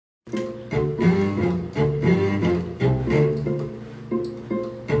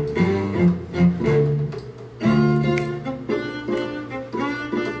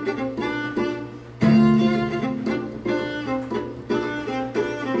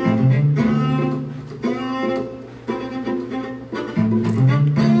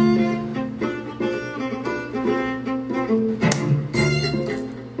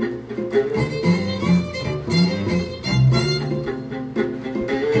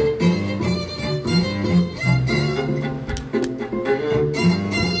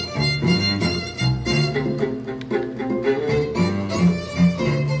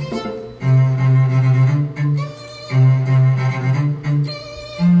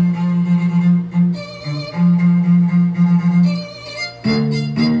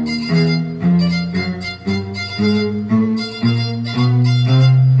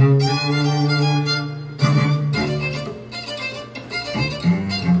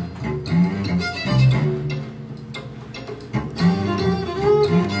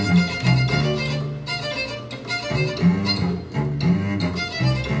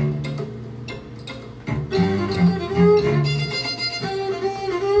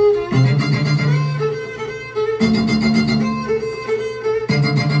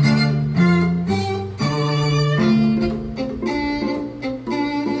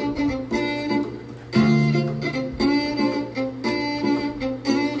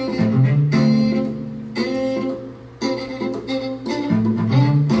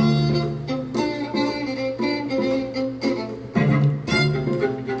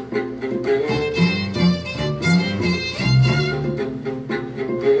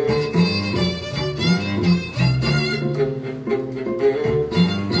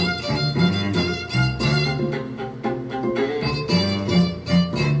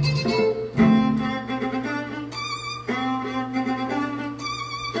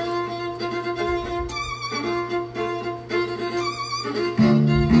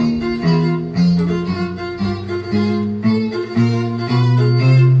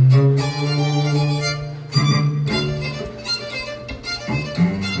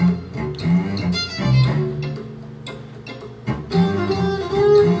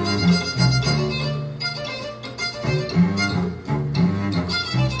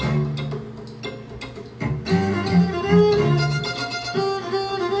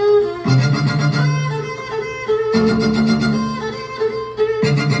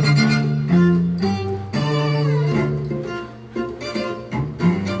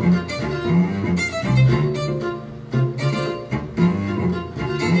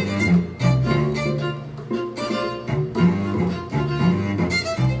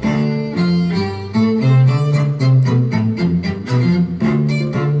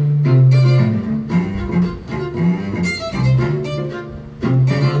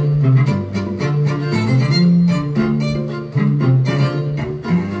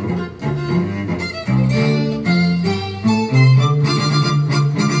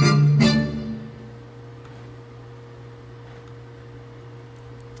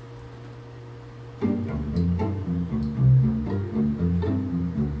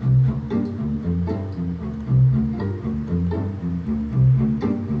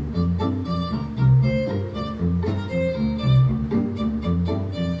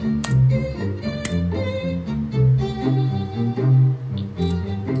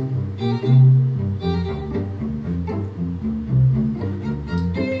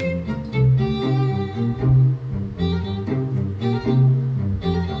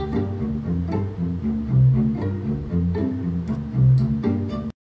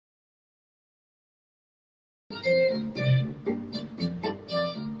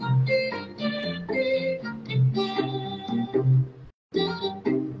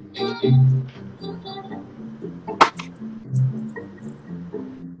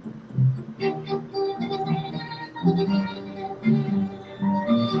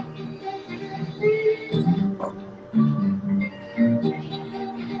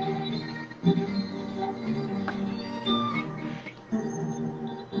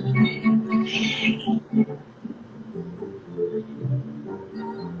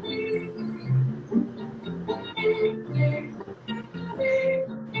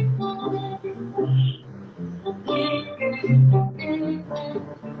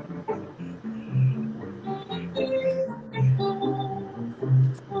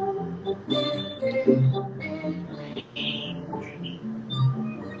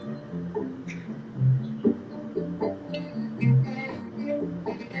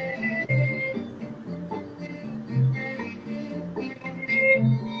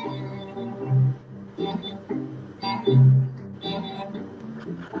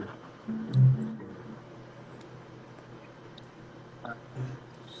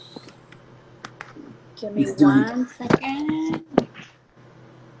Give me 1 second.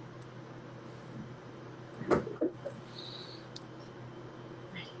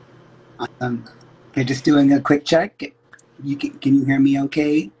 Okay, just doing a quick check. Can you hear me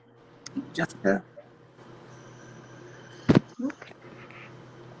okay, Jessica? Okay.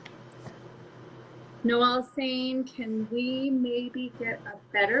 Noel saying, can we maybe get a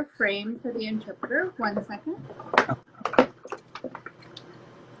better frame for the interpreter? 1 second.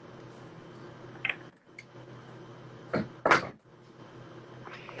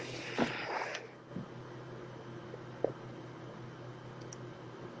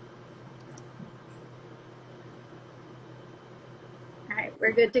 All right,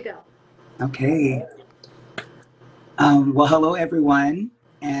 we're good to go. Okay. Well, hello, everyone,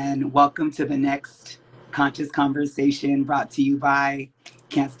 and welcome to the next Conscious Conversation brought to you by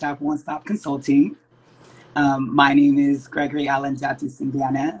Can't Stop, Won't Stop Consulting. My name is Gregory Alanzatu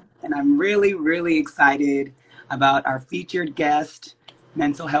Sindana, and I'm really, really excited about our featured guest,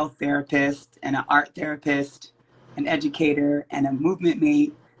 mental health therapist and an art therapist, an educator, and a movement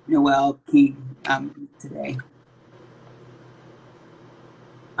mate, Noel King, today.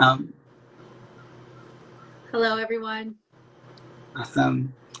 Um, Hello, everyone.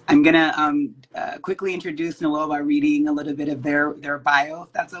 Awesome. I'm gonna quickly introduce Noel by reading a little bit of their bio,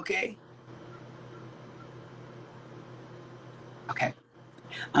 if that's okay. Okay.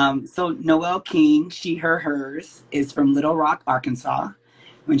 So Noel King, she, her, hers, is from Little Rock, Arkansas.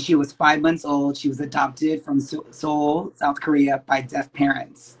 When she was 5 months old, she was adopted from Seoul, South Korea, by deaf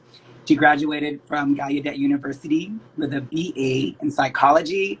parents. She graduated from Gallaudet University with a BA in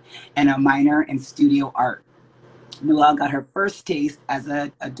psychology and a minor in studio art. Noel got her first taste as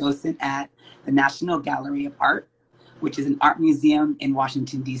a docent at the National Gallery of Art, which is an art museum in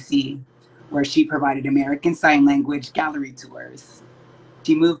Washington, D.C., where she provided American Sign Language gallery tours.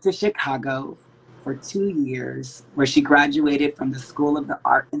 She moved to Chicago for 2 years, where she graduated from the School of the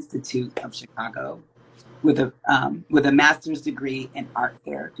Art Institute of Chicago with a master's degree in art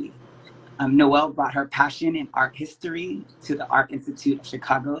therapy. Noel brought her passion in art history to the Art Institute of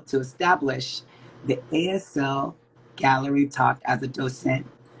Chicago to establish the ASL Gallery Talk as a docent,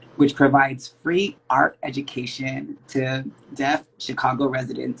 which provides free art education to deaf Chicago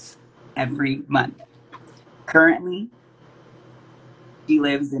residents every month. Currently, she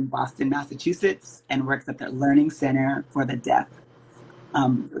lives in Boston, Massachusetts, and works at the Learning Center for the Deaf,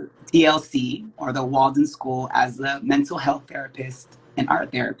 TLC, or the Walden School, as a mental health therapist and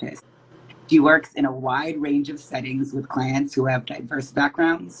art therapist. She works in a wide range of settings with clients who have diverse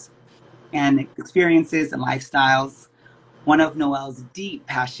backgrounds and experiences and lifestyles. One of Noel's deep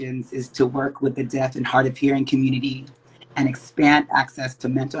passions is to work with the deaf and hard of hearing community and expand access to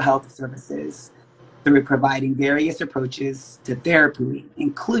mental health services through providing various approaches to therapy,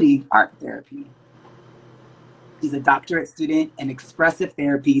 including art therapy. She's a doctorate student in expressive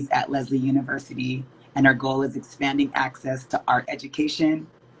therapies at Lesley University, and her goal is expanding access to art education,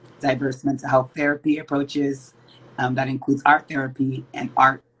 diverse mental health therapy approaches that includes art therapy and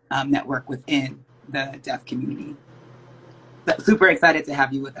art network within the deaf community. So, super excited to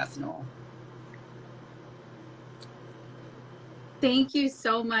have you with us, Noel. Thank you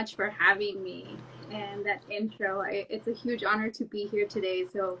so much for having me and that intro. It's a huge honor to be here today,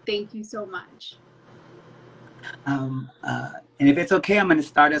 so thank you so much. And if it's okay, I'm going to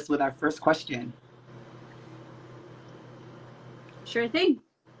start us with our first question. Sure thing.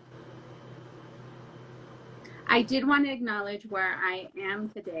 I did want to acknowledge where I am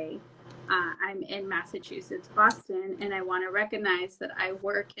today. I'm in Massachusetts, Boston, and I want to recognize that I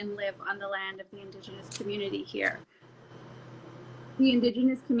work and live on the land of the Indigenous community here. The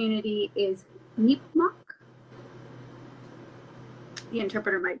Indigenous community is Nipmuc. The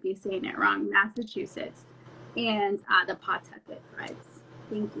interpreter might be saying it wrong, Massachusetts, and the Pawtucket tribes.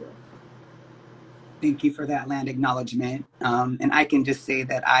 Thank you. Thank you for that land acknowledgement. And I can just say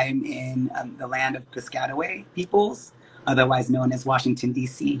that I'm in the land of Piscataway peoples, otherwise known as Washington,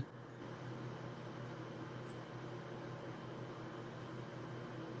 D.C.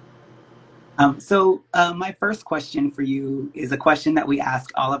 So my first question for you is a question that we ask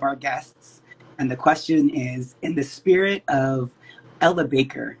all of our guests. And the question is, in the spirit of Ella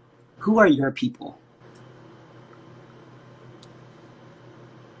Baker, who are your people?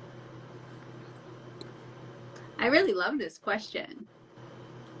 I really love this question.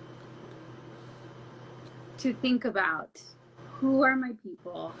 To think about, who are my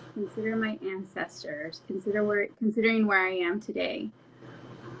people, consider my ancestors, considering where I am today.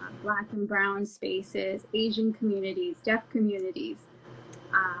 Black and brown spaces, Asian communities, deaf communities,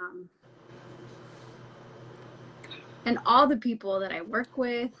 and all the people that I work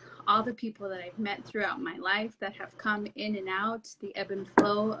with, all the people that I've met throughout my life that have come in and out, the ebb and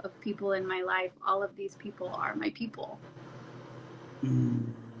flow of people in my life, all of these people are my people.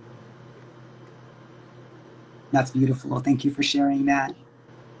 That's beautiful. Thank you for sharing that.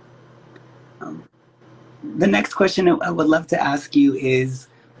 The next question I would love to ask you is,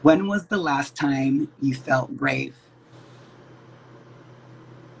 when was the last time you felt brave?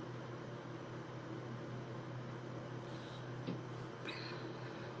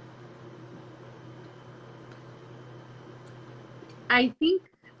 I think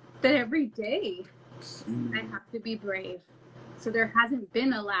that every day I have to be brave. So there hasn't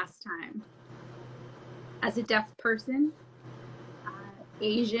been a last time. As a deaf person,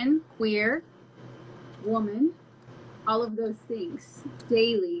 Asian, queer, woman, all of those things,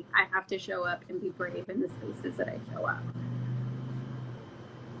 daily I have to show up and be brave in the spaces that I show up.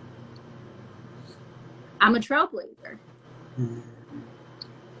 I'm a trailblazer.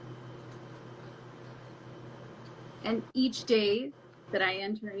 And each day that I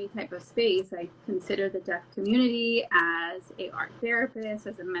enter any type of space, I consider the deaf community as a art therapist,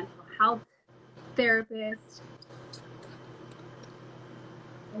 as a mental health therapist.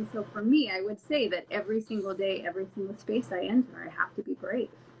 And so for me, I would say that every single day, every single space I enter, I have to be brave.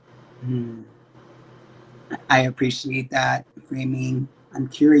 Mm. I appreciate that framing. I'm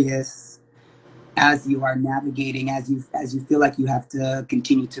curious, as you are navigating, as you feel like you have to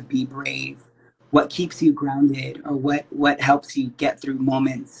continue to be brave, what keeps you grounded, or what helps you get through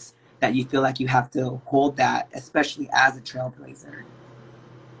moments that you feel like you have to hold that, especially as a trailblazer?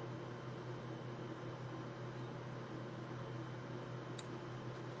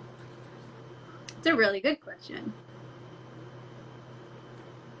 It's a really good question.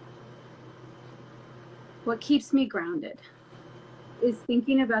 What keeps me grounded is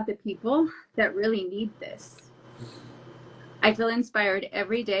thinking about the people that really need this. I feel inspired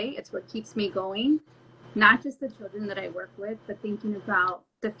every day. It's what keeps me going. Not just the children that I work with, but thinking about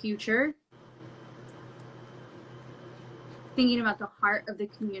the future, thinking about the heart of the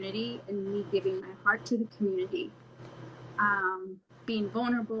community and me giving my heart to the community. Being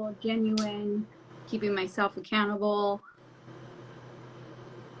vulnerable, genuine, keeping myself accountable.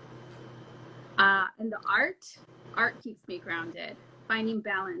 And the art keeps me grounded. Finding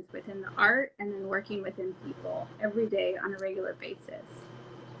balance within the art and then working within people every day on a regular basis.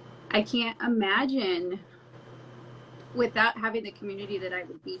 I can't imagine without having the community that I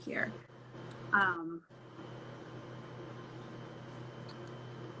would be here.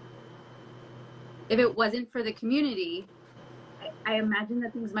 If it wasn't for the community, I imagine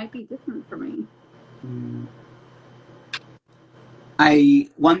that things might be different for me. Mm.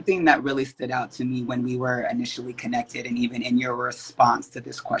 One thing that really stood out to me when we were initially connected, and even in your response to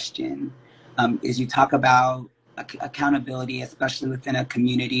this question, is you talk about accountability, especially within a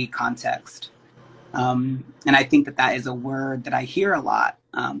community context. And I think that that is a word that I hear a lot,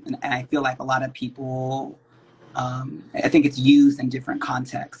 and I feel like a lot of people, I think it's used in different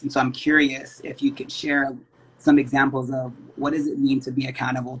contexts. And so I'm curious if you could share some examples of what does it mean to be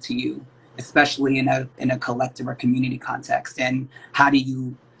accountable to you, especially in a collective or community context, and how do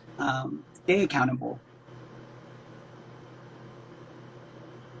you stay accountable?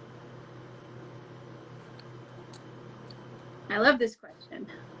 I love this question,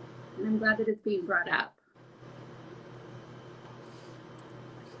 and I'm glad that it's being brought up.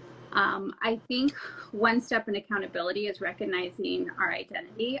 I think one step in accountability is recognizing our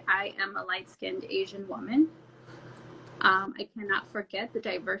identity. I am a light-skinned Asian woman. I cannot forget the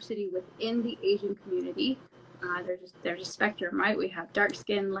diversity within the Asian community. There's a spectrum, right? We have dark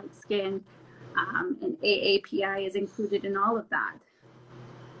skin, light skin, and AAPI is included in all of that.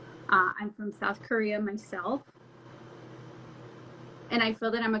 I'm from South Korea myself, and I feel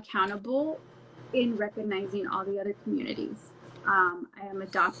that I'm accountable in recognizing all the other communities. I am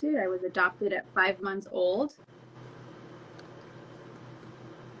adopted. I was adopted at 5 months old.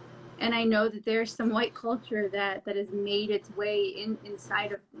 And I know that there's some white culture that has made its way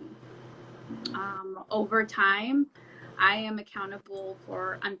inside of me. Over time, I am accountable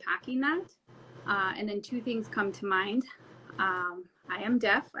for unpacking that. And then two things come to mind. I am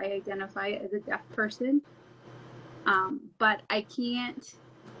deaf. I identify as a deaf person. But I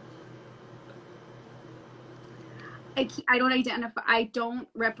don't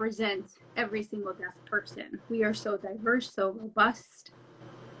represent every single deaf person. We are so diverse, so robust.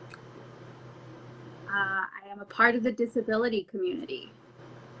 I am a part of the disability community.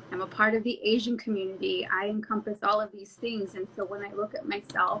 I'm a part of the Asian community. I encompass all of these things. And so when I look at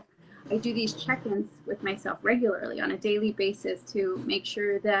myself, I do these check-ins with myself regularly on a daily basis to make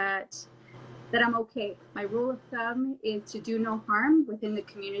sure that I'm okay. My rule of thumb is to do no harm within the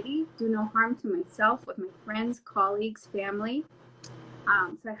community, do no harm to myself, with my friends, colleagues, family.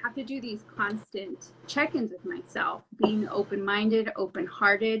 So I have to do these constant check-ins with myself, being open-minded,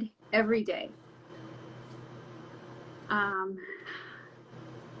 open-hearted every day.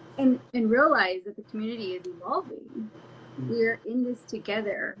 And realize that the community is evolving. We're in this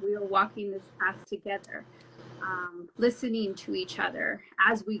together. We are walking this path together, listening to each other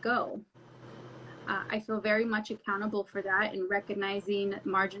as we go. I feel very much accountable for that and recognizing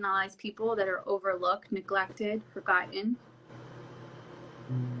marginalized people that are overlooked, neglected, forgotten.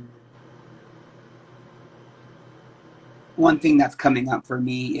 One thing that's coming up for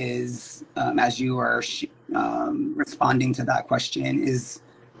me is, as you are responding to that question, is,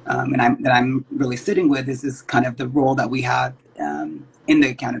 that I'm really sitting with, is this kind of the role that we have in the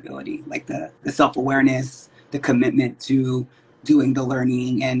accountability, like the self-awareness, the commitment to doing the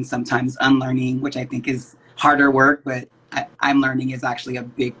learning and sometimes unlearning, which I think is harder work, but I'm learning is actually a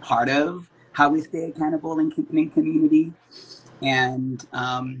big part of how we stay accountable in community. And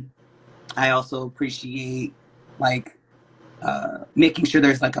I also appreciate, like, making sure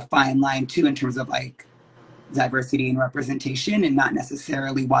there's like a fine line too, in terms of like diversity and representation, and not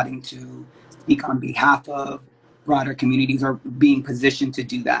necessarily wanting to speak on behalf of broader communities or being positioned to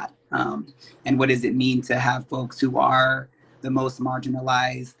do that. And what does it mean to have folks who are the most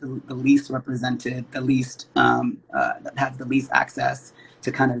marginalized, the least represented, the least that have the least access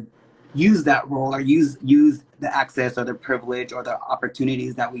to kind of use that role, or use the access or the privilege or the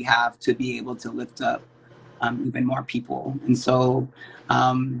opportunities that we have to be able to lift up even more people. And so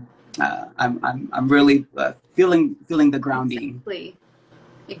I'm really feeling the grounding.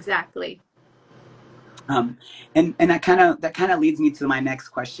 Exactly. And that kind of leads me to my next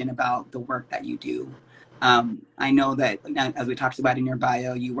question about the work that you do. I know that, as we talked about in your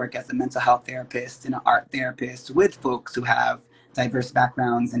bio, you work as a mental health therapist and an art therapist with folks who have diverse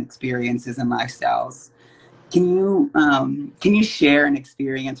backgrounds and experiences and lifestyles. Can you share an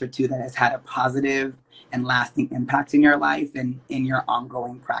experience or two that has had a positive and lasting impact in your life and in your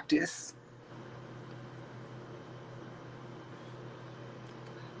ongoing practice?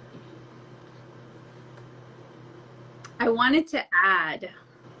 I wanted to add,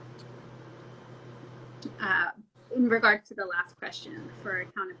 in regards to the last question for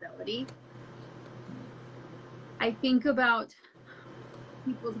accountability, I think about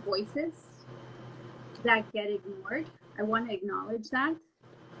people's voices that get ignored. I want to acknowledge that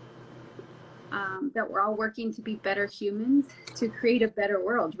we're all working to be better humans, to create a better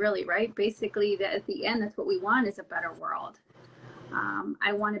world, really, right? Basically, at the end, that's what we want, is a better world.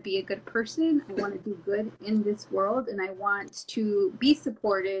 I want to be a good person. I want to do good in this world, and I want to be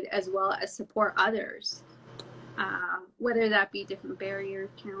supported as well as support others, whether that be different barriers,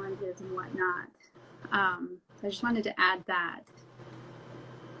 challenges, and whatnot. I just wanted to add that.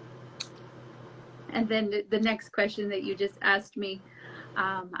 And then the next question that you just asked me,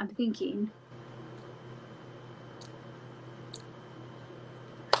 I'm thinking,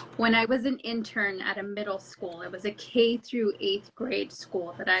 when I was an intern at a middle school, it was a K through 8th grade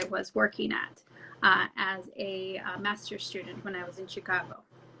school that I was working at as a master's student when I was in Chicago.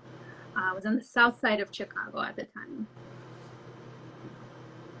 I was on the south side of Chicago at the time.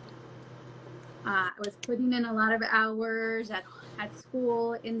 I was putting in a lot of hours at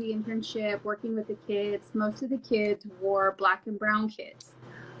school, in the internship, working with the kids. Most of the kids were Black and brown kids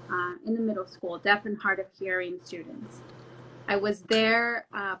in the middle school, deaf and hard of hearing students. I was there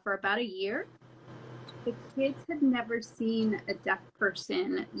for about a year. The kids had never seen a deaf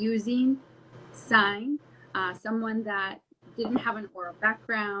person using sign, someone that didn't have an oral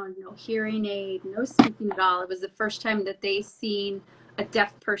background, no hearing aid, no speaking at all. It was the first time that they seen a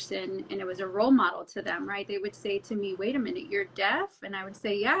deaf person, and it was a role model to them, right? They would say to me, "Wait a minute, you're deaf?" And I would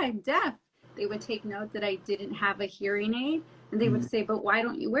say, "Yeah, I'm deaf." They would take note that I didn't have a hearing aid, and they would say, "But why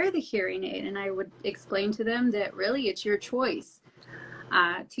don't you wear the hearing aid?" And I would explain to them that really it's your choice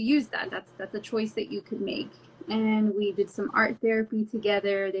to use that. That's a choice that you could make. And we did some art therapy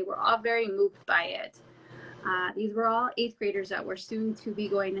together. They were all very moved by it. These were all 8th graders that were soon to be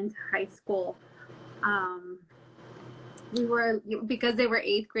going into high school. Because they were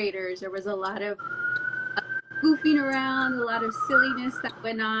 8th graders, there was a lot of goofing around, a lot of silliness that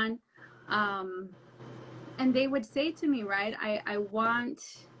went on. And they would say to me, right, I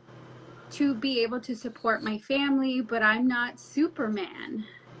want to be able to support my family, but I'm not Superman.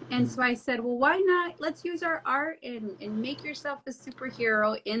 And so I said, well, why not? Let's use our art and make yourself a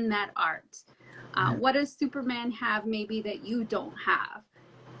superhero in that art. What does Superman have maybe that you don't have?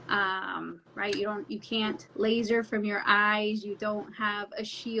 Right? You can't laser from your eyes. You don't have a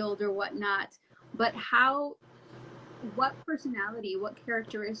shield or whatnot. But what personality, what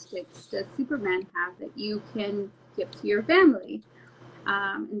characteristics does Superman have that you can give to your family?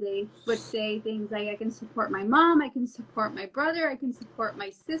 And they would say things like, I can support my mom, I can support my brother, I can support my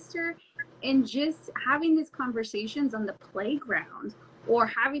sister. And just having these conversations on the playground, or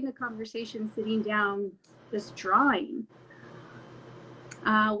having the conversation sitting down just drawing.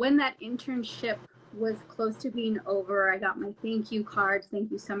 When that internship was close to being over, I got my thank you cards.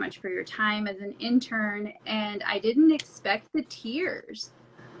 Thank you so much for your time as an intern. And I didn't expect the tears.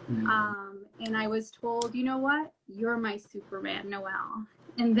 And I was told, you know what? You're my Superman, Noel.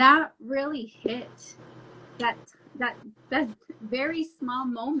 And that really hit. That very small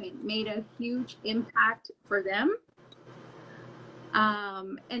moment made a huge impact for them.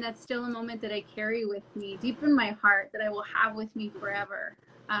 And that's still a moment that I carry with me deep in my heart, that I will have with me forever.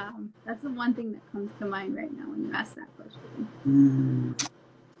 That's the one thing that comes to mind right now when you ask that question.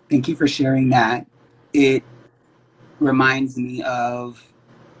 Thank you for sharing that. It reminds me of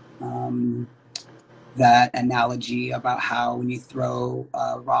that analogy about how when you throw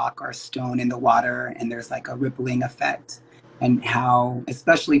a rock or a stone in the water and there's like a rippling effect, and how,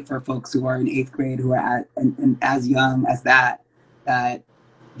 especially for folks who are in 8th grade, who are and as young as that, that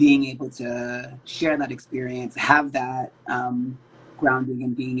being able to share that experience, have that grounding,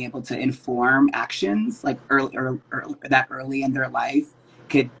 and being able to inform actions like that early in their life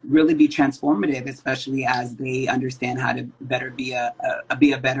could really be transformative, especially as they understand how to better be a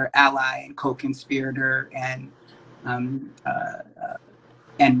better ally and co-conspirator, um, uh,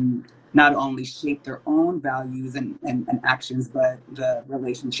 and not only shape their own values and actions, but the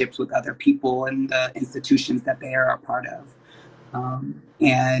relationships with other people and the institutions that they are a part of.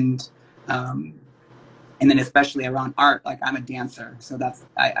 And um, and then especially around art, like I'm a dancer, so that's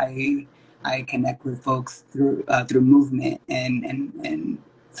I connect with folks through movement and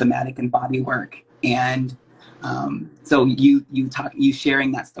somatic and body work. And so you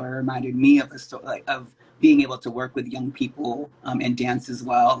sharing that story reminded me of a story, like, of being able to work with young people in dance as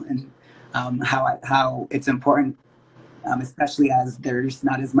well, and how it's important, especially as there's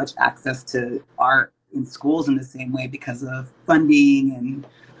not as much access to art in schools in the same way because of funding and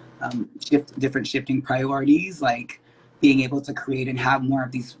different shifting priorities, like being able to create and have more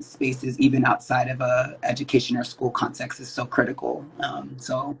of these spaces even outside of a education or school context is so critical.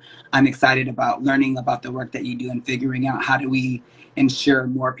 So I'm excited about learning about the work that you do and figuring out how do we ensure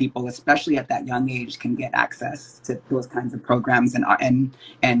more people, especially at that young age, can get access to those kinds of programs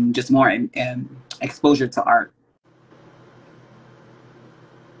and just more exposure to art.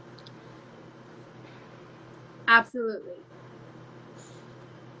 Absolutely.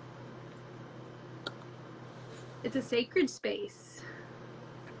 It's a sacred space.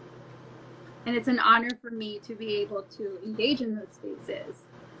 And it's an honor for me to be able to engage in those spaces.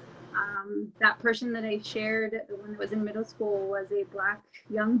 That person that I shared, the one that was in middle school, was a Black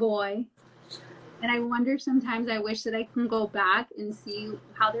young boy. And I wonder sometimes, I wish that I can go back and see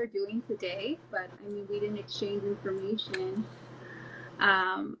how they're doing today. But I mean, we didn't exchange information.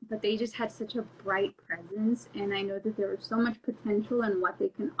 But they just had such a bright presence. And I know that there was so much potential in what they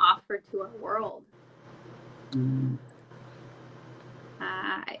can offer to our world. Mm.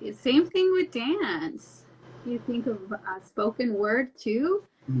 Same thing with dance. You think of spoken word too.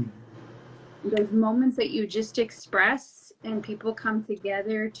 Mm. Those moments that you just express and people come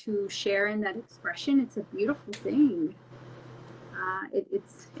together to share in that expression. It's a beautiful thing.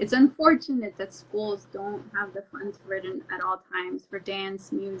 It's unfortunate that schools don't have the funds for it at all times for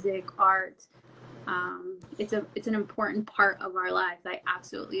dance, music, art. It's an important part of our lives. I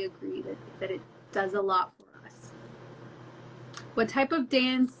absolutely agree that it does a lot for us. What type of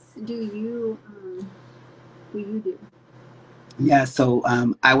dance do you do? Yeah, so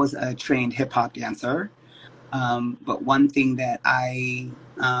I was a trained hip hop dancer. But one thing that I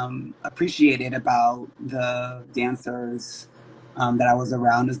appreciated about the dancers that I was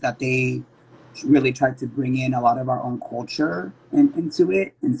around is that they really tried to bring in a lot of our own culture into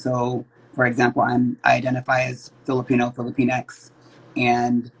it. And so, for example, I identify as Filipino, Filipinx,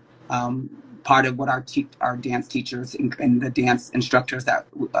 and um, part of what our dance teachers and the dance instructors that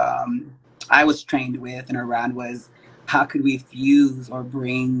I was trained with and around was how could we fuse or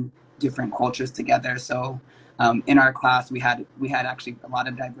bring different cultures together. So in our class, we had actually a lot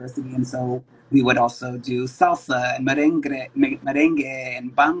of diversity, and so we would also do salsa and merengue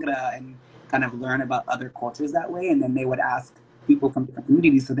and bangra, and kind of learn about other cultures that way. And then they would ask people from different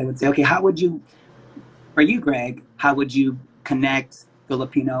communities, so they would say, okay, how would you, for you, Greg, how would you connect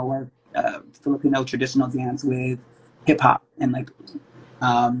Filipino or Filipino traditional dance with hip hop and like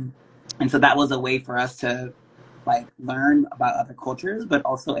and so that was a way for us to like learn about other cultures, but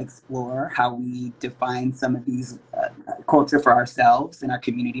also explore how we define some of these culture for ourselves and our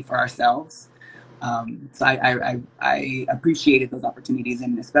community for ourselves. So I appreciated those opportunities,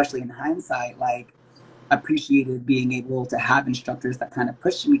 and especially in hindsight, like appreciated being able to have instructors that kind of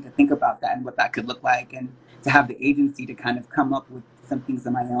pushed me to think about that and what that could look like, and to have the agency to kind of come up with some things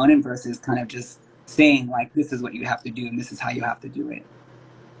of my own, and versus kind of just saying like this is what you have to do and this is how you have to do it.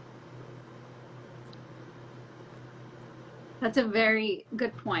 That's a very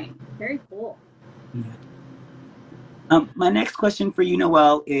good point. Very cool. Yeah. My next question for you,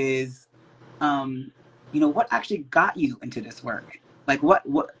 Noel, is, um, what actually got you into this work? Like, what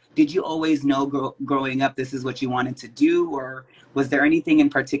did you always know growing up? This is what you wanted to do, or was there anything in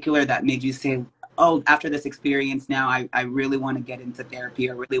particular that made you say, "Oh, after this experience, now I really want to get into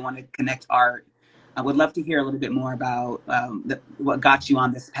therapy, or really want to connect art"? I would love to hear a little bit more about what got you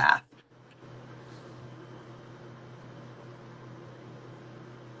on this path.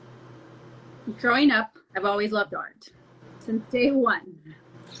 Growing up, I've always loved art since day one.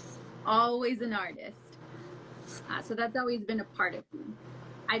 Always an artist. So that's always been a part of me.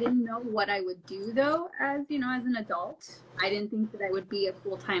 I didn't know what I would do though, as you know, as an adult. I didn't think that I would be a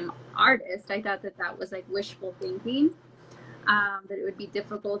full-time artist. I thought that that was like wishful thinking, that it would be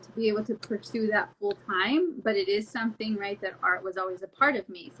difficult to be able to pursue that full time, but it is something, right, that art was always a part of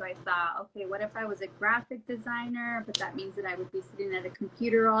me. So I thought, okay, what if I was a graphic designer, but that means that I would be sitting at a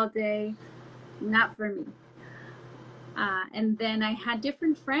computer all day? Not for me. And then I had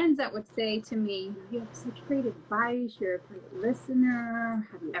different friends that would say to me, you have such great advice, you're a great listener,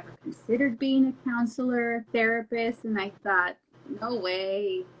 have you ever considered being a counselor, a therapist? And I thought, no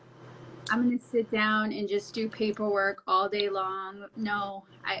way, I'm going to sit down and just do paperwork all day long. No,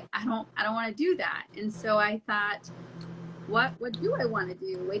 I don't want to do that. And so I thought, what do I want to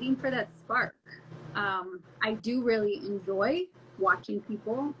do? Waiting for that spark. I do really enjoy watching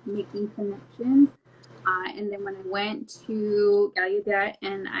people, making connections. And then when I went to Gallaudet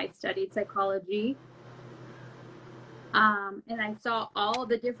and I studied psychology, and I saw all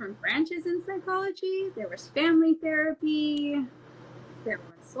the different branches in psychology. There was family therapy, there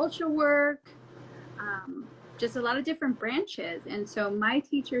was social work, just a lot of different branches. And so my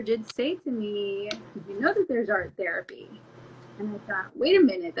teacher did say to me, you know that there's art therapy? And I thought, wait a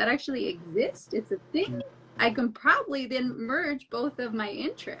minute, that actually exists? It's a thing? I can probably then merge both of my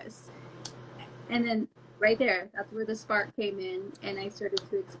interests. And then right there, that's where the spark came in, and I started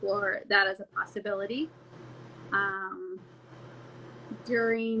to explore that as a possibility.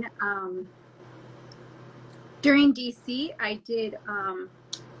 During DC, I did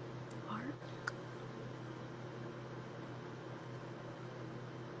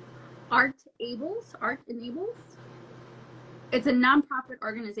Art Enables. It's a nonprofit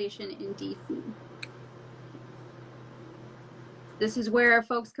organization in DC. This is where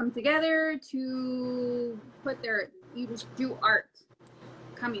folks come together to you just do art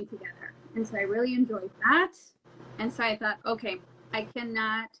coming together. And so I really enjoyed that. And so I thought, okay, I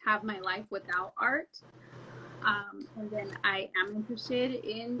cannot have my life without art. And then I am interested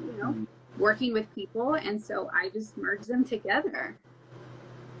in, working with people. And so I just merged them together.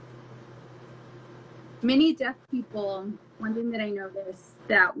 Many deaf people, one thing that I notice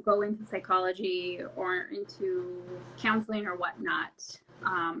that go into psychology or into counseling or whatnot,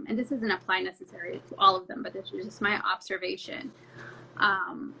 and this doesn't apply necessarily to all of them, but this is just my observation,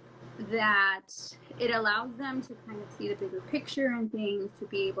 that it allows them to kind of see the bigger picture and things, to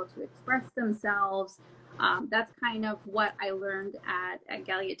be able to express themselves. That's kind of what I learned at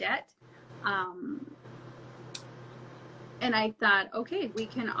Gallaudet. And I thought, okay, we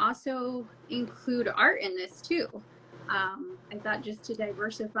can also include art in this too. I thought just to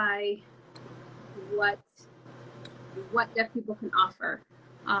diversify what deaf people can offer.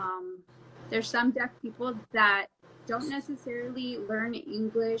 There's some deaf people that don't necessarily learn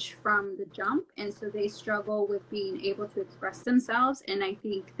English from the jump, and so they struggle with being able to express themselves. And I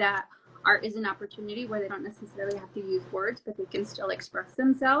think that art is an opportunity where they don't necessarily have to use words, but they can still express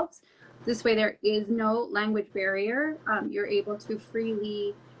themselves. This way, there is no language barrier. You're able to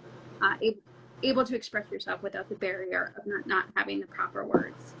freely, able to express yourself without the barrier of not having the proper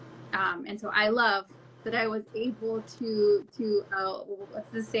words. And so I love that I was able to what's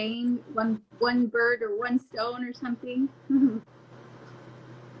the saying? One bird or one stone or something.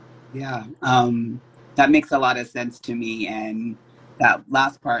 Yeah, that makes a lot of sense to me. And that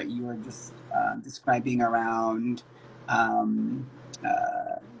last part you were just describing around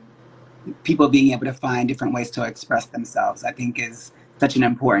people being able to find different ways to express themselves, I think is such an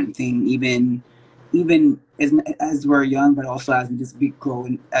important thing, even as we're young, but also as we just grow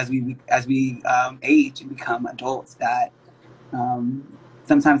and as we age and become adults, that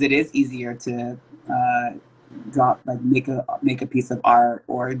sometimes it is easier to make a piece of art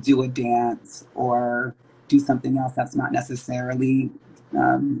or do a dance or do something else that's not necessarily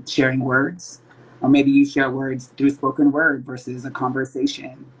sharing words. Or maybe you share words through spoken word versus a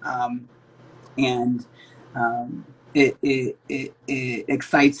conversation. And it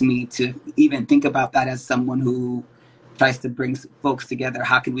excites me to even think about that as someone who tries to bring folks together.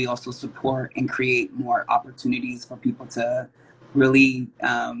 How can we also support and create more opportunities for people to really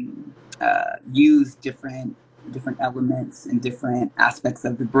use different elements and different aspects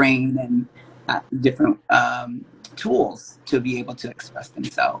of the brain and different tools to be able to express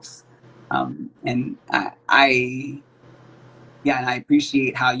themselves. And I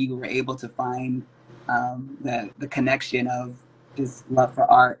appreciate how you were able to find the connection of just love for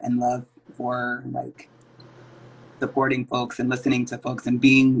art and love for like supporting folks and listening to folks and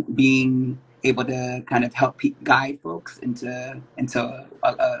being able to kind of help guide folks into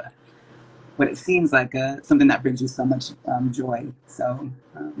what it seems like something that brings you so much joy. So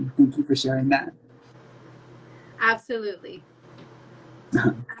thank you for sharing that. Absolutely.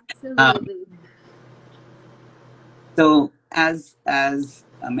 Um, Absolutely. so as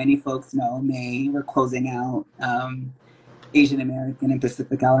many folks know, May, we're closing out Asian American and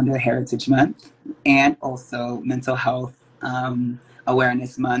Pacific Islander Heritage Month, and also Mental Health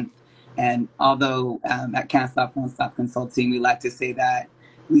Awareness Month. And although at Can't Stop, Won't Stop Consulting, we like to say that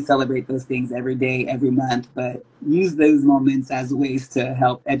we celebrate those things every day, every month, but use those moments as ways to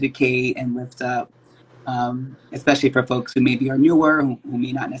help educate and lift up, especially for folks who maybe are newer, who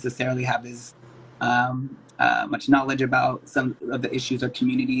may not necessarily have as much knowledge about some of the issues or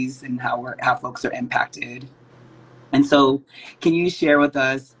communities and how folks are impacted. And so, can you share with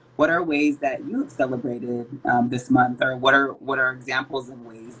us what are ways that you have celebrated this month, or what are examples of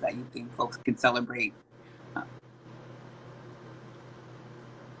ways that you think folks can celebrate?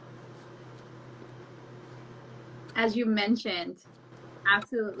 As you mentioned,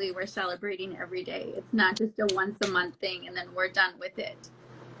 absolutely, we're celebrating every day. It's not just a once a month thing and then we're done with it.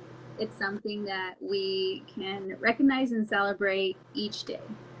 It's something that we can recognize and celebrate each day.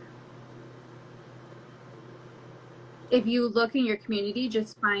 If you look in your community,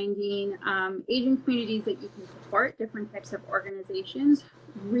 just finding Asian communities that you can support, different types of organizations,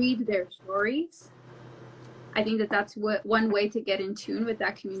 read their stories. I think that that's one way to get in tune with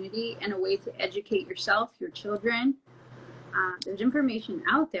that community and a way to educate yourself, your children. There's information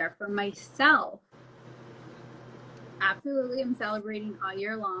out there. For myself, absolutely, I'm celebrating all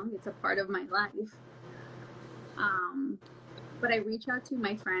year long. It's a part of my life. But I reach out to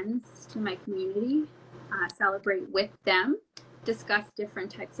my friends, to my community, celebrate with them, discuss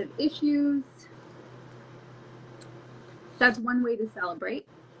different types of issues. That's one way to celebrate.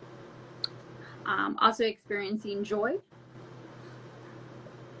 Also experiencing joy.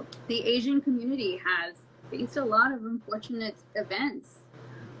 The Asian community has faced a lot of unfortunate events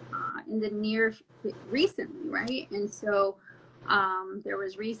in the recently, right? And so there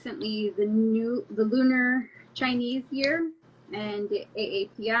was recently the Lunar Chinese Year and the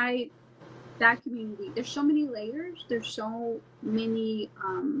AAPI. That community, there's so many layers. There's so many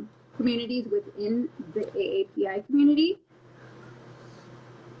communities within the AAPI community.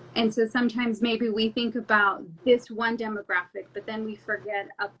 And so sometimes maybe we think about this one demographic, but then we forget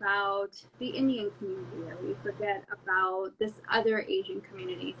about the Indian community, or we forget about this other Asian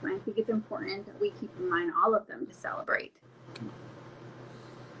community. So I think it's important that we keep in mind all of them to celebrate.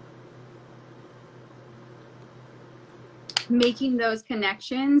 Making those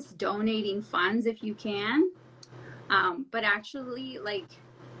connections, donating funds if you can, but actually like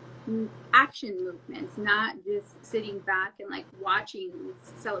action movements, not just sitting back and like watching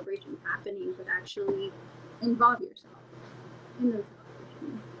these celebrations happening, but actually involve yourself in those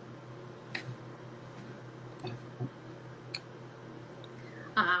celebrations.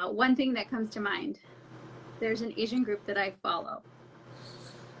 One thing that comes to mind, there's an Asian group that I follow.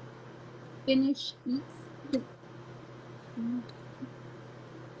 Finish Eats.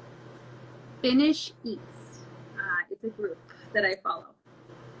 It's a group that I follow.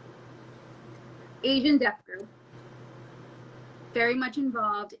 Asian deaf group, very much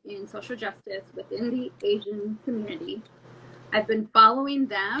involved in social justice within the Asian community. I've been following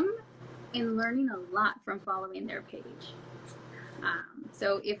them and learning a lot from following their page.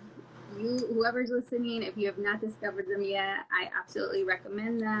 So if whoever's listening, if you have not discovered them yet, I absolutely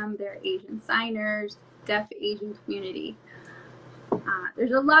recommend them. They're Asian signers, deaf Asian community.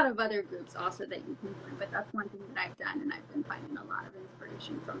 There's a lot of other groups also that you can join, but that's one thing that I've done, and I've been finding a lot of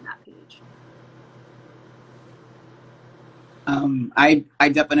inspiration from that page. I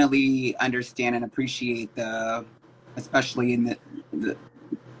definitely understand and appreciate especially in the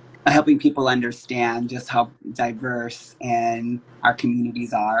helping people understand just how diverse and our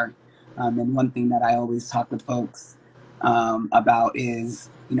communities are. And one thing that I always talk with folks about is,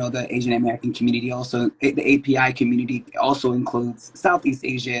 the Asian American community, also the API community also includes Southeast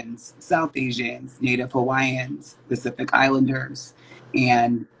Asians, South Asians, Native Hawaiians, Pacific Islanders,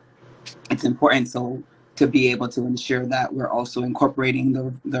 and it's important to be able to ensure that we're also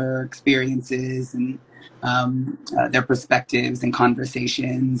incorporating their experiences and their perspectives and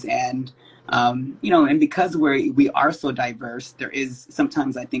conversations, and and because we are so diverse, there is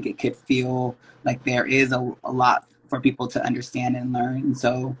sometimes, I think, it could feel like there is a lot for people to understand and learn. And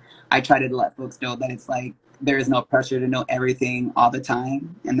so I try to let folks know that it's like there is no pressure to know everything all the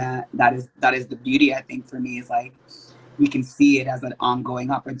time, and that is the beauty, I think, for me, is like we can see it as an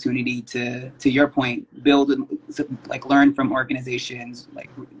ongoing opportunity to your point, build, like learn from organizations, like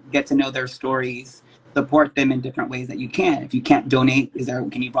get to know their stories, support them in different ways that you can. If you can't donate,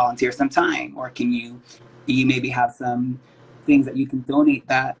 can you volunteer some time, or do you maybe have some things that you can donate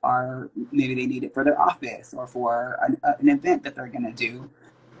that are maybe they need it for their office or for an event that they're going to do.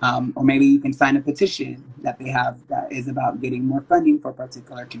 Or maybe you can sign a petition that they have that is about getting more funding for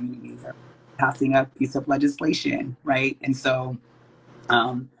particular communities or passing a piece of legislation, right? And so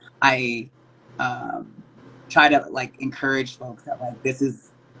I try to like encourage folks that like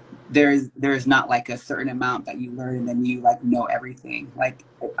there's not like a certain amount that you learn and then you like know everything. Like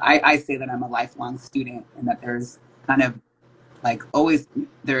I say that I'm a lifelong student and that there's kind of like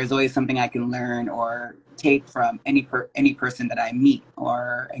there is always something I can learn or take from any person that I meet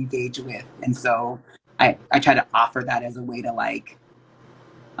or engage with. And so I try to offer that as a way to like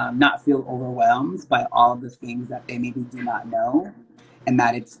not feel overwhelmed by all of the things that they maybe do not know, and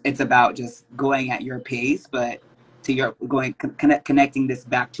that it's about just going at your pace. But to your connecting this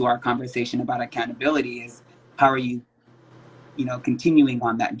back to our conversation about accountability is how are you continuing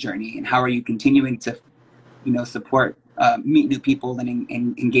on that journey, and how are you continuing to support, meet new people and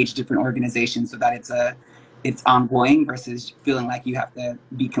engage different organizations so that it's ongoing versus feeling like you have to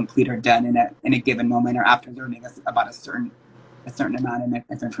be complete or done in a given moment or after learning about a certain amount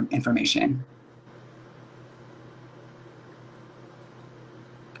of information.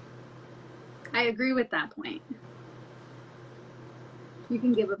 I agree with that point. You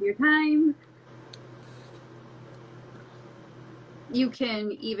can give up your time. You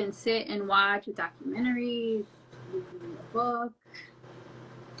can even sit and watch a documentary, read a book.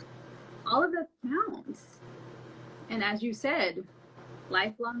 All of that counts. And as you said,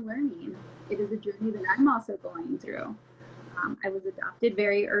 lifelong learning. It is a journey that I'm also going through. I was adopted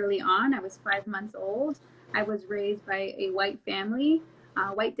very early on. I was 5 months old. I was raised by a white family,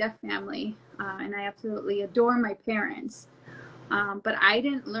 white deaf family, and I absolutely adore my parents. But I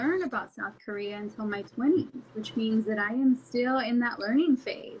didn't learn about South Korea until my 20s, which means that I am still in that learning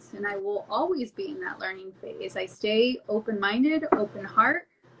phase, and I will always be in that learning phase. I stay open-minded, open heart.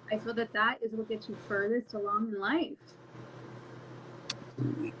 I feel that that is what gets you furthest along in life.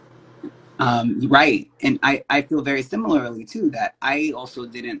 Right. And I feel very similarly too, that I also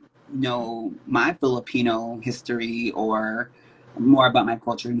didn't know my Filipino history or more about my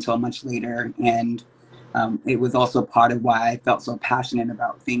culture until much later. And it was also part of why I felt so passionate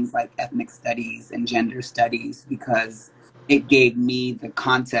about things like ethnic studies and gender studies, because it gave me the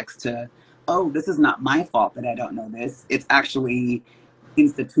context to, oh, this is not my fault that I don't know this. It's actually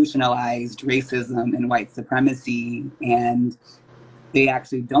institutionalized racism and white supremacy, and they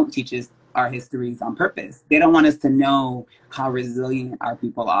actually don't teach us our histories on purpose. They don't want us to know how resilient our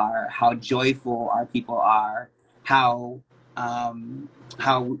people are, how joyful our people are, how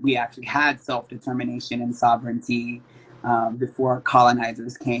we actually had self-determination and sovereignty before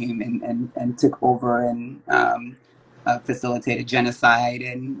colonizers came and took over and facilitated genocide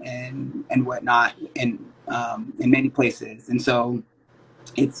and whatnot in many places. And so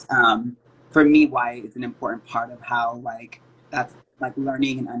it's for me why it's an important part of how that's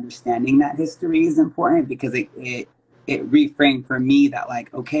learning and understanding that history is important, because it reframed for me that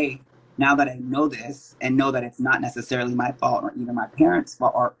okay, now that I know this and know that it's not necessarily my fault or even my parents'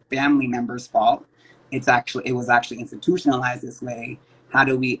 fault or family members' fault, it was actually institutionalized this way. How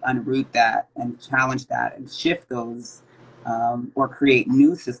do we unroot that and challenge that and shift those or create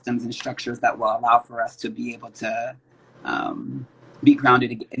new systems and structures that will allow for us to be able to be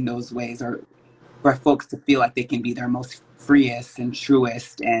grounded in those ways, or for folks to feel like they can be their most freest and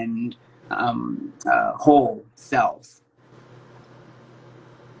truest and whole selves.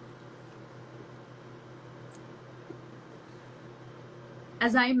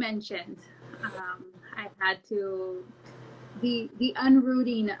 As I mentioned, I've had to, the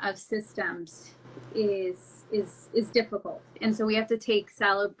unrooting of systems is difficult, and so we have to take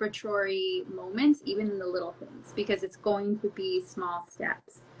celebratory moments even in the little things, because it's going to be small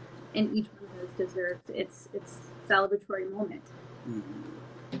steps, and each one of those deserves its celebratory moment.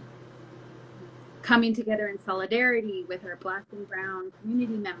 Mm-hmm. Coming together in solidarity with our Black and Brown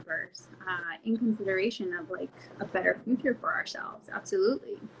community members in consideration of a better future for ourselves.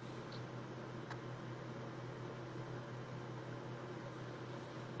 Absolutely.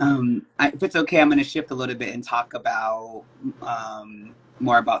 If it's okay, I'm going to shift a little bit and talk about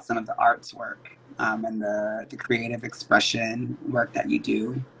more about some of the arts work and the creative expression work that you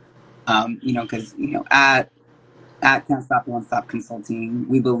do. Because at Can't Stop Won't Stop Consulting,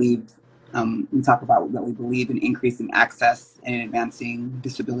 we talk about that we believe in increasing access and advancing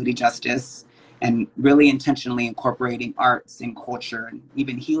disability justice, and really intentionally incorporating arts and culture and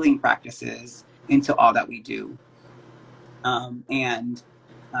even healing practices into all that we do. I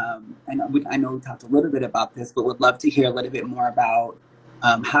know we talked a little bit about this, but would love to hear a little bit more about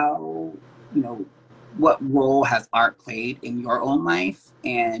how what role has art played in your own life,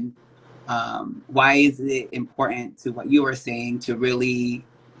 and why is it important to what you were saying to really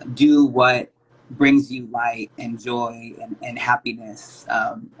do what brings you light and joy and happiness,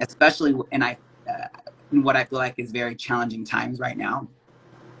 especially in what I feel like is very challenging times right now.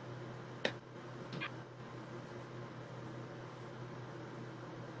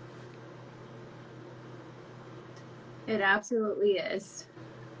 It absolutely is.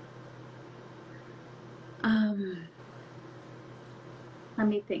 Let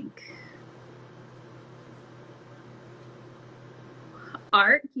me think.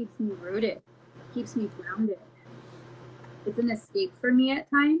 Art keeps me rooted, keeps me grounded. It's an escape for me at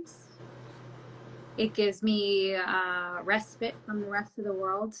times. It gives me respite from the rest of the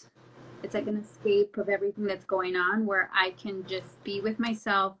world. It's like an escape of everything that's going on where I can just be with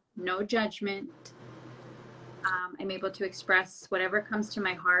myself, no judgment. I'm able to express whatever comes to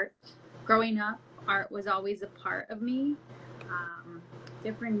my heart. Growing up, art was always a part of me.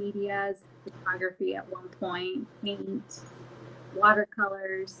 Different medias, photography at one point, paint,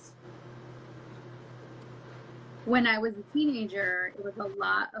 watercolors. When I was a teenager, it was a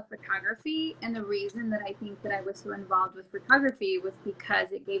lot of photography. And the reason that I think that I was so involved with photography was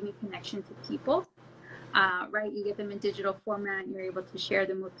because it gave me connection to people. Right? You get them in digital format, and you're able to share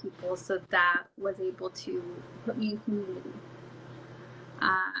them with people. So that was able to put me in community.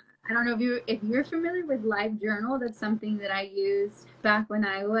 I don't know if you're familiar with LiveJournal. That's something that I used back when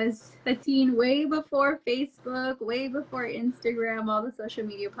I was a teen, way before Facebook, way before Instagram, all the social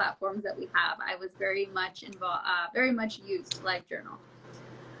media platforms that we have. I was very much involved, very much used LiveJournal.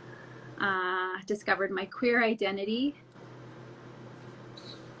 Discovered my queer identity.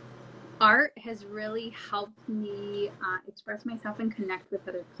 Art has really helped me express myself and connect with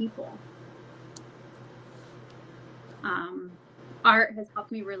other people. Art has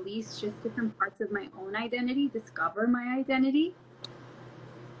helped me release just different parts of my own identity, discover my identity.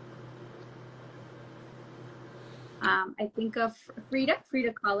 I think of Frida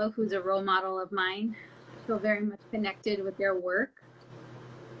Kahlo, who's a role model of mine. I feel very much connected with their work.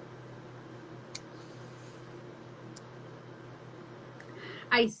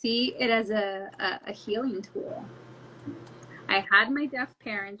 I see it as a healing tool. I had my deaf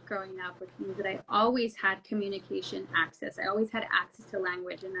parents growing up, which means that I always had communication access. I always had access to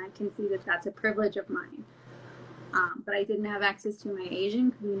language, and I can see that that's a privilege of mine. But I didn't have access to my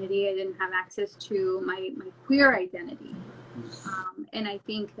Asian community. I didn't have access to my queer identity. And I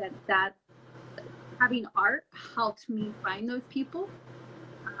think that having art helped me find those people,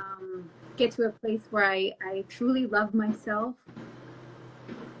 get to a place where I truly love myself.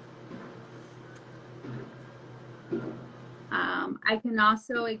 I can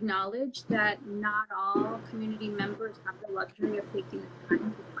also acknowledge that not all community members have the luxury of taking the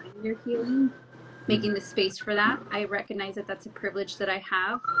time to find their healing, making the space for that. I recognize that that's a privilege that I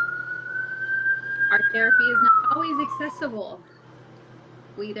have. Art therapy is not always accessible.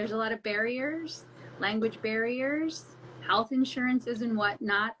 There's a lot of barriers, language barriers, health insurances and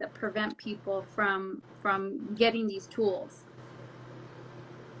whatnot that prevent people from getting these tools.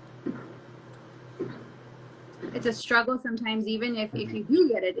 It's a struggle sometimes, even if you do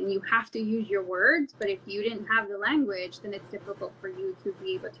get it and you have to use your words, but if you didn't have the language, then it's difficult for you to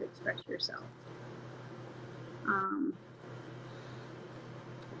be able to express yourself.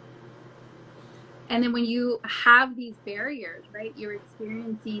 And then when you have these barriers, right, you're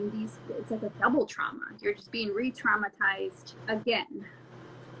experiencing it's like a double trauma. You're just being re-traumatized again.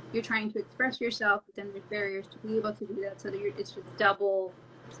 You're trying to express yourself, but then there's barriers to be able to do that. So it's just doubling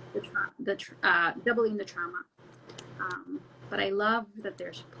the trauma. But I love that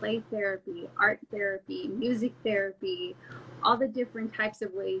there's play therapy, art therapy, music therapy, all the different types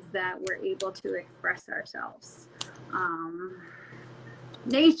of ways that we're able to express ourselves.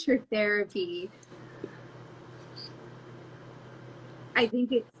 Nature therapy. I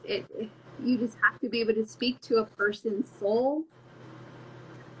think you just have to be able to speak to a person's soul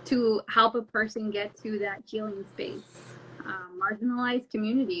to help a person get to that healing space. Marginalized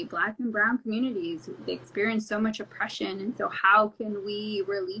community, Black and Brown communities, they experience so much oppression, and so how can we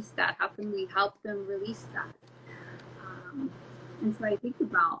release that? How can we help them release that? And so I think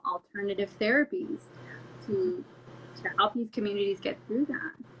about alternative therapies to help these communities get through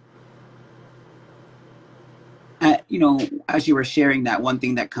that. As you were sharing that, one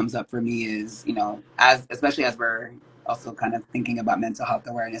thing that comes up for me is, especially as we're also kind of thinking about Mental Health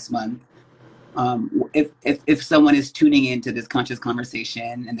Awareness Month, if someone is tuning into this conscious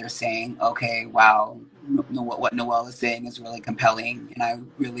conversation and they're saying, okay, wow, what Noel is saying is really compelling, and I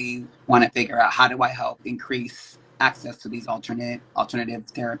really want to figure out how do I help increase access to these alternative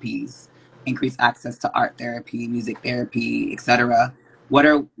therapies, increase access to art therapy, music therapy, etc. What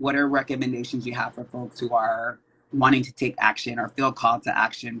are recommendations you have for folks who are wanting to take action or feel called to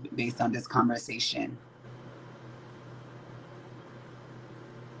action based on this conversation?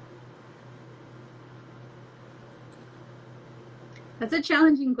 That's a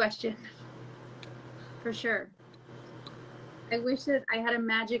challenging question, for sure. I wish that I had a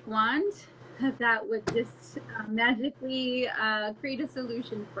magic wand that would just magically create a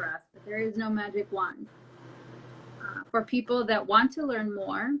solution for us, but there is no magic wand. For people that want to learn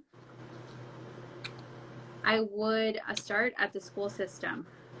more, I would start at the school system.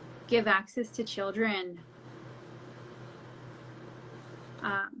 Give access to children,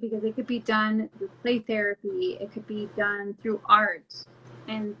 because it could be done through play therapy, it could be done through art,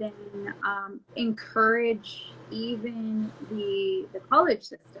 and then encourage even the college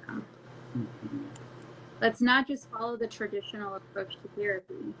system. Let's not just follow the traditional approach to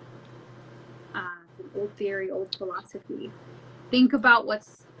therapy, old theory, old philosophy. Think about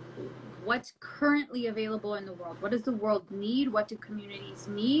what's currently available in the world. What does the world need? What do communities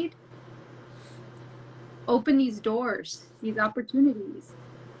need? Open these doors, these opportunities.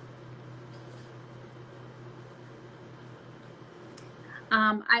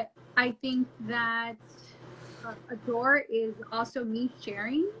 I think that a door is also me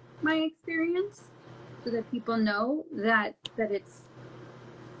sharing my experience so that people know that it's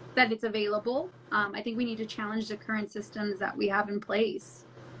available. I think we need to challenge the current systems that we have in place.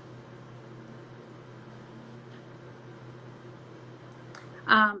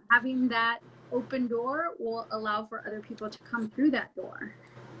 Having that open door will allow for other people to come through that door.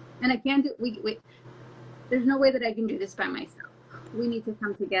 And I can't do, there's no way that I can do this by myself. We need to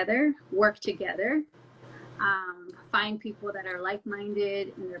come together, work together, find people that are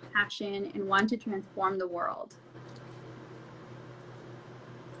like-minded in their passion and want to transform the world.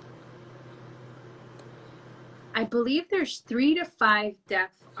 I believe there's 3 to 5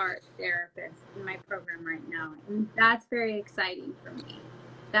 deaf art therapists in my program right now, and that's very exciting for me.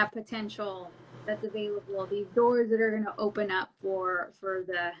 That potential that's available, these doors that are going to open up for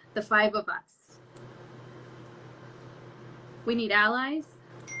the 5 of us. We need allies.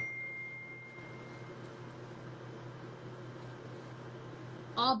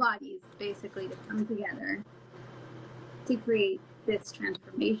 All bodies, basically, to come together to create this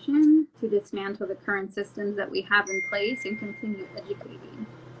transformation, to dismantle the current systems that we have in place and continue educating.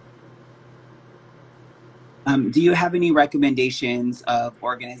 Do you have any recommendations of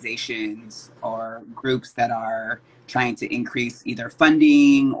organizations or groups that are trying to increase either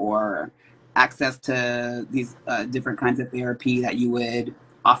funding or access to these different kinds of therapy that you would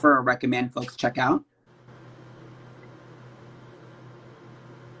offer or recommend folks check out?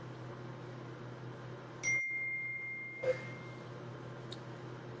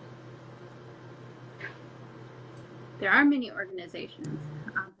 There are many organizations.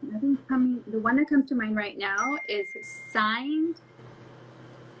 The one that comes to mind right now is Signed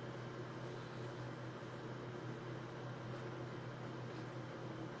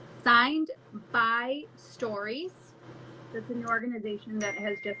by Stories. That's an organization that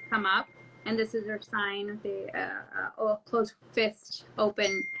has just come up, and this is their sign with a closed fist,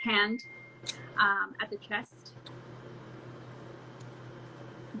 open hand at the chest.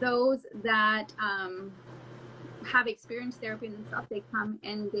 Those that have experienced therapy themselves, they come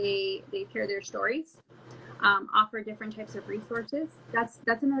and they share their stories, offer different types of resources.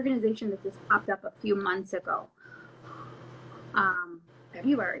 That's an organization that just popped up a few months ago,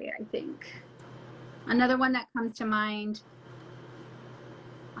 February, I think. Another one that comes to mind,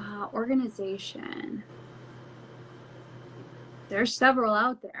 organization. There's several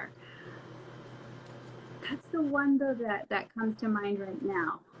out there. That's the one though that comes to mind right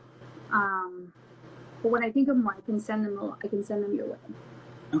now. But when I think of more, I can send them your way.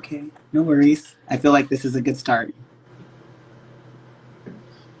 Okay, no worries. I feel like this is a good start.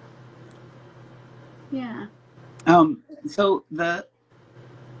 Yeah. So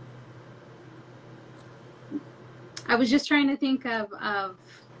I was just trying to think of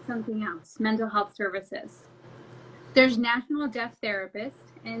something else. Mental health services. There's National Deaf Therapist,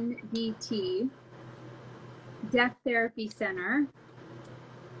 NDT, Deaf Therapy Center.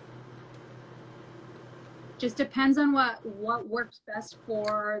 Just depends on what works best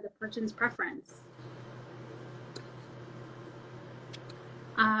for the person's preference.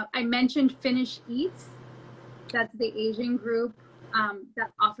 I mentioned Finish Eats. That's the Asian group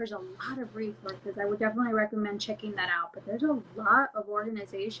that offers a lot of resources. I would definitely recommend checking that out. But there's a lot of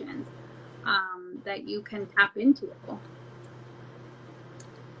organizations that you can tap into.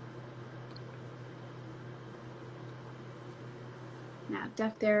 Yeah. Yeah,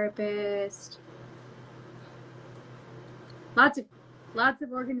 deaf therapist. Lots of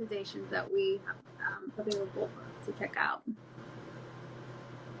organizations that we have available for us to check out.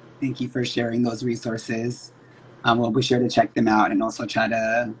 Thank you for sharing those resources. We'll be sure to check them out and also try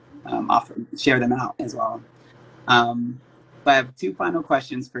to share them out as well. But I have two final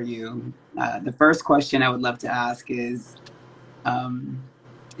questions for you. The first question I would love to ask is,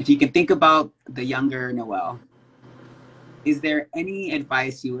 if you can think about the younger Noel, is there any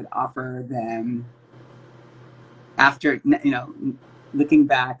advice you would offer them after, looking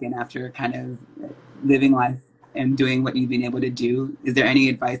back and after kind of living life and doing what you've been able to do? Is there any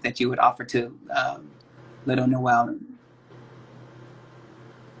advice that you would offer to little Noel?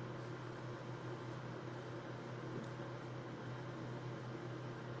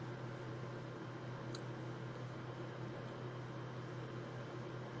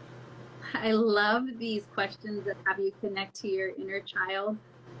 I love these questions that have you connect to your inner child.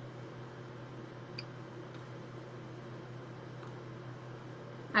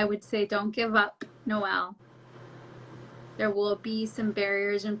 I would say don't give up, Noel. There will be some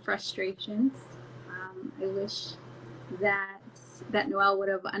barriers and frustrations. I wish that Noel would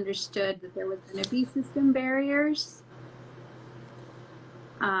have understood that there was going to be system barriers.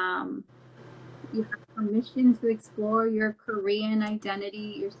 You have permission to explore your Korean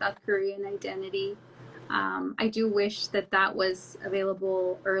identity, your South Korean identity. I do wish that was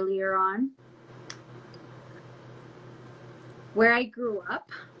available earlier on. Where I grew up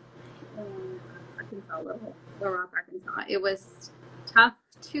in Arkansas, Little Rock, Arkansas, it was tough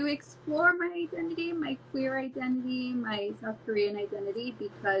to explore my identity, my queer identity, my South Korean identity,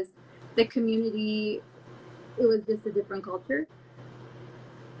 because the community, it was just a different culture.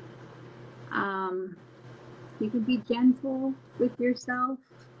 You can be gentle with yourself,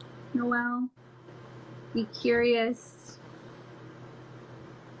 Noel. Be curious.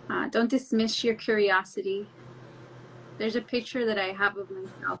 Don't dismiss your curiosity. There's a picture that I have of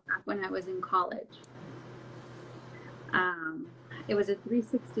myself back when I was in college. It was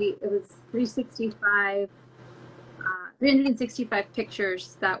 365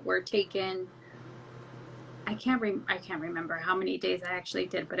 pictures that were taken. I can't remember how many days I actually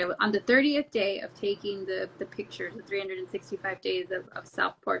did, but it was on the 30th day of taking the pictures, the 365 days of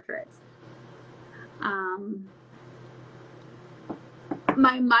self-portraits.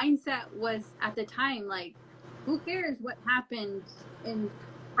 My mindset was at the time like, who cares what happened in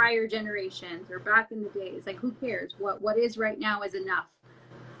prior generations or back in the days? Like, who cares? What is right now is enough.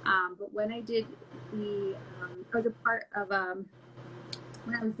 But when I did I was a part of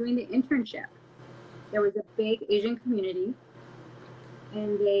when I was doing the internship, there was a big Asian community,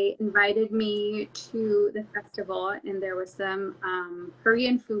 and they invited me to the festival, and there was some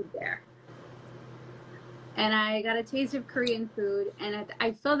Korean food there. And I got a taste of Korean food, and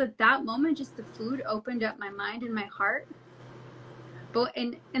I felt at that moment, just the food opened up my mind and my heart. But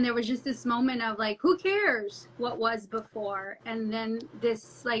and there was just this moment of like, who cares what was before? And then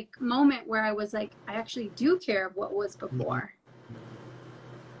this like moment where I was like, I actually do care of what was before.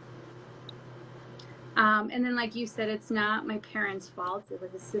 And then, like you said, it's not my parents' fault. It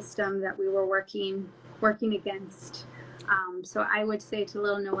was a system that we were working against. So I would say to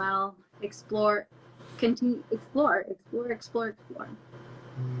little Noel, explore. Thank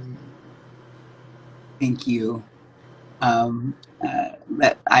you.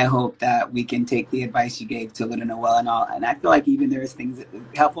 I hope that we can take the advice you gave to little Noel and all. And I feel like even there's things,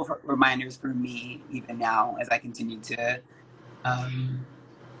 helpful reminders for me, even now, as I continue to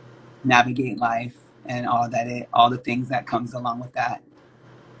navigate life and all the things that comes along with that.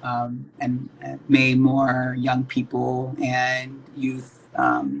 And may more young people and youth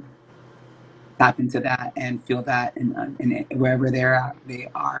tap into that and feel that in wherever they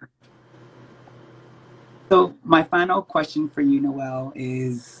are. So my final question for you, Noel,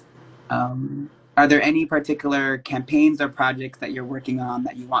 is are there any particular campaigns or projects that you're working on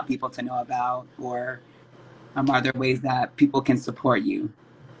that you want people to know about, or are there ways that people can support you?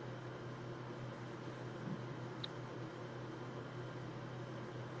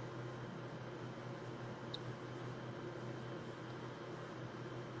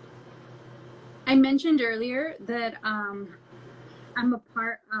 I mentioned earlier that I'm a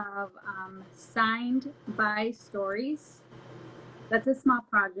part of Signed by Stories. That's a small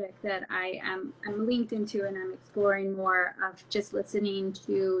project that I'm linked into, and I'm exploring more of just listening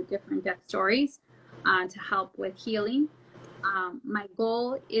to different deaf stories to help with healing. My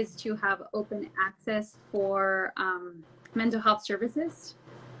goal is to have open access for mental health services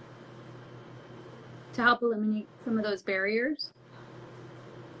to help eliminate some of those barriers.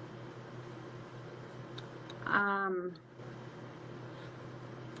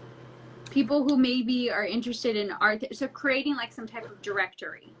 people who maybe are interested in art. So creating like some type of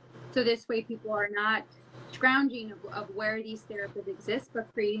directory. So this way people are not scrounging of where these therapists exist,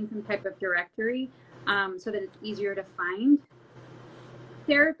 but creating some type of directory so that it's easier to find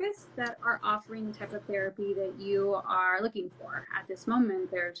therapists that are offering the type of therapy that you are looking for. At this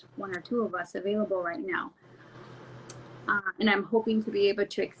moment, there's 1 or 2 of us available right now. And I'm hoping to be able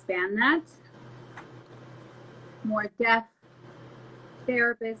to expand that. More deaf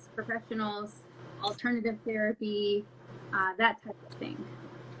therapists, professionals, alternative therapy, that type of thing.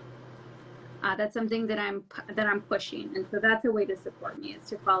 That's something that I'm pushing, and so that's a way to support me, is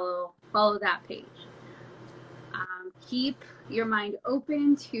to follow that page. Keep your mind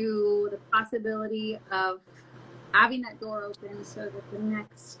open to the possibility of having that door open so that the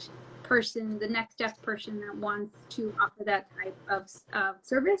next deaf person that wants to offer that type of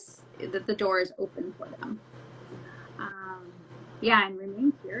service, that the door is open for them. Yeah, and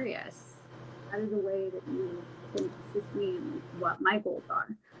remain curious. That is a way that you can assist me in what my goals are.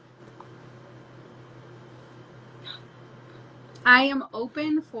 I am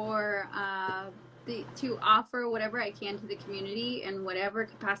open for to offer whatever I can to the community in whatever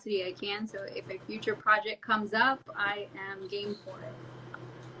capacity I can. So if a future project comes up, I am game for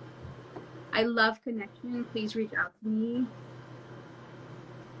it. I love connection. Please reach out to me.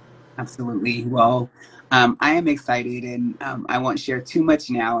 Absolutely. Well, I am excited, and I won't share too much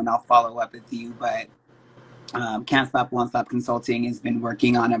now, and I'll follow up with you. But Can't Stop, Won't Stop Consulting has been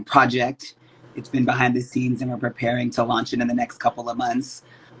working on a project. It's been behind the scenes, and we're preparing to launch it in the next couple of months.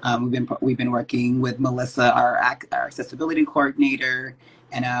 We've been working with Melissa, our accessibility coordinator,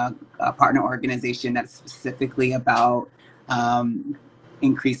 and a partner organization that's specifically about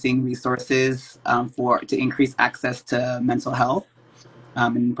increasing resources to increase access to mental health.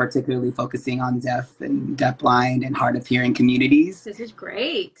 And particularly focusing on deaf and deafblind and hard of hearing communities. This is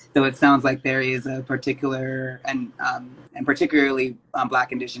great. So it sounds like there is a particular and particularly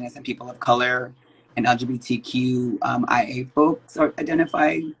Black, Indigenous, and people of color and LGBTQIA folks or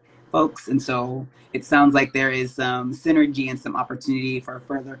identified folks, and so it sounds like there is some synergy and some opportunity for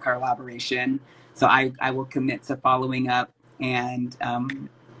further collaboration. So I will commit to following up and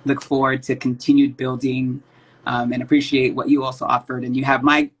look forward to continued building. And appreciate what you also offered. And you have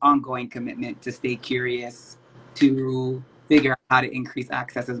my ongoing commitment to stay curious, to figure out how to increase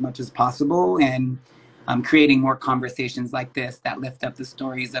access as much as possible, and creating more conversations like this that lift up the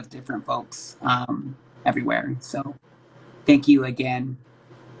stories of different folks everywhere. So thank you again.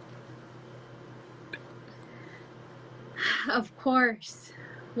 Of course.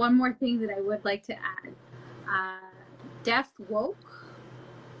 One more thing that I would like to add. Deaf woke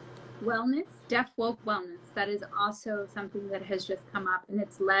wellness. That is also something that has just come up, and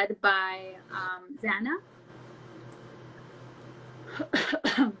it's led by Zana.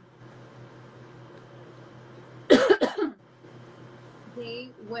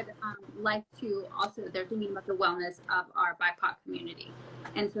 They would like to also, they're thinking about the wellness of our BIPOC community.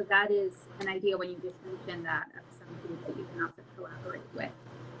 And so that is an idea when you just mentioned that of something that you can also collaborate with.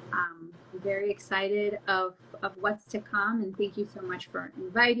 I'm very excited of what's to come, and thank you so much for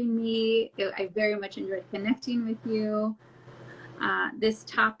inviting me. I very much enjoyed connecting with you. This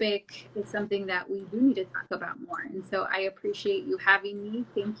topic is something that we do need to talk about more, and so I appreciate you having me.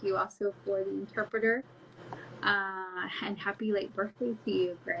 Thank you also for the interpreter, and happy late birthday to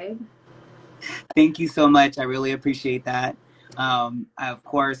you, Greg. Thank you so much. I really appreciate that. Of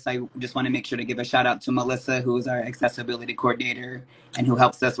course, I just want to make sure to give a shout out to Melissa, who is our accessibility coordinator and who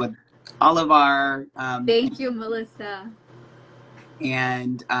helps us with all of our. Thank you, Melissa.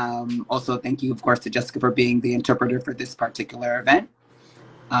 And also thank you, of course, to Jessica for being the interpreter for this particular event.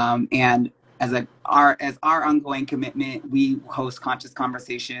 And as our ongoing commitment, we host conscious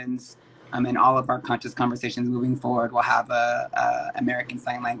conversations, and all of our conscious conversations moving forward will have a American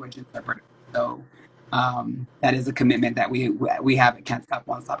Sign Language interpreter. So that is a commitment that we have at Can't Stop,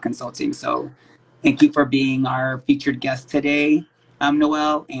 Won't Stop Consulting. So thank you for being our featured guest today,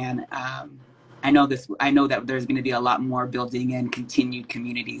 Noel. And I know that there's going to be a lot more building and continued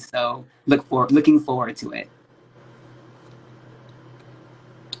community. So looking forward to it.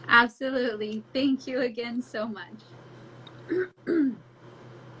 Absolutely. Thank you again so much.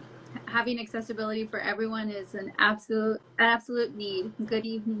 Having accessibility for everyone is an absolute need. Good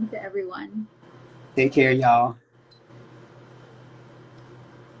evening to everyone. Take care, y'all.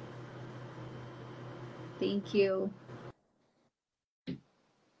 Thank you.